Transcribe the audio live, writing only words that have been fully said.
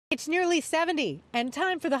It's nearly 70 and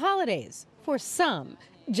time for the holidays. For some,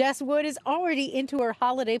 Jess Wood is already into her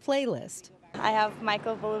holiday playlist. I have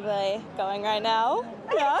Michael Bublé going right now.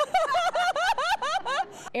 Yeah.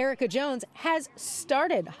 Erica Jones has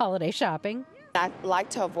started holiday shopping. I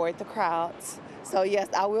like to avoid the crowds. So yes,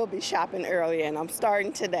 I will be shopping early and I'm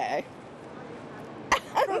starting today.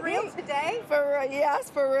 For real today? For real,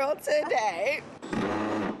 yes, for real today.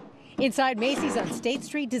 Inside Macy's on State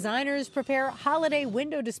Street, designers prepare holiday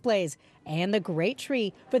window displays and the great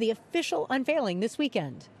tree for the official unveiling this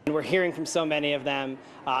weekend. We're hearing from so many of them,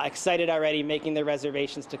 excited already, making their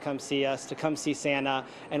reservations to come see us, to come see Santa,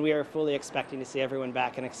 and we are fully expecting to see everyone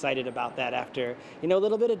back and excited about that after, a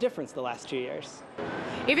little bit of difference the last 2 years.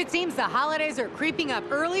 If it seems the holidays are creeping up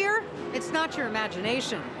earlier, it's not your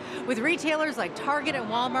imagination. With retailers like Target and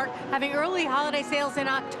Walmart having early holiday sales in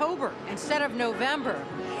October instead of November.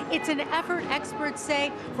 It's an effort, experts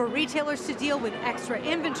say, for retailers to deal with extra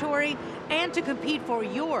inventory and to compete for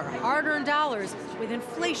your hard-earned dollars with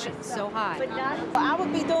inflation so high. I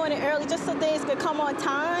would be doing it early just so things could come on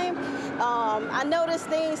time. I noticed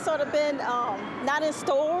things sort of been not in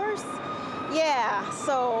stores. Yeah,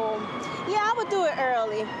 so yeah, I would do it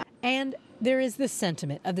early. And there is the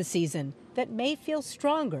sentiment of the season that may feel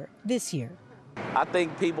stronger this year. I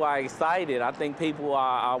think people are excited. I think people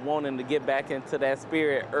are wanting to get back into that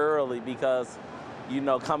spirit early because,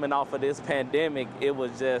 coming off of this pandemic, it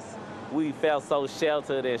was just, we felt so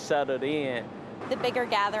sheltered and shuttered in. The bigger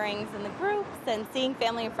gatherings in the groups and seeing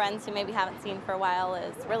family and friends who maybe haven't seen for a while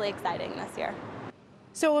is really exciting this year.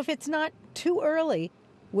 So if it's not too early,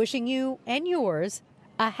 wishing you and yours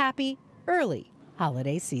a happy early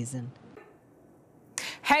holiday season.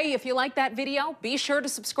 Hey, if you like that video, be sure to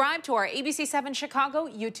subscribe to our ABC7 Chicago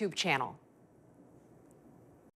YouTube channel.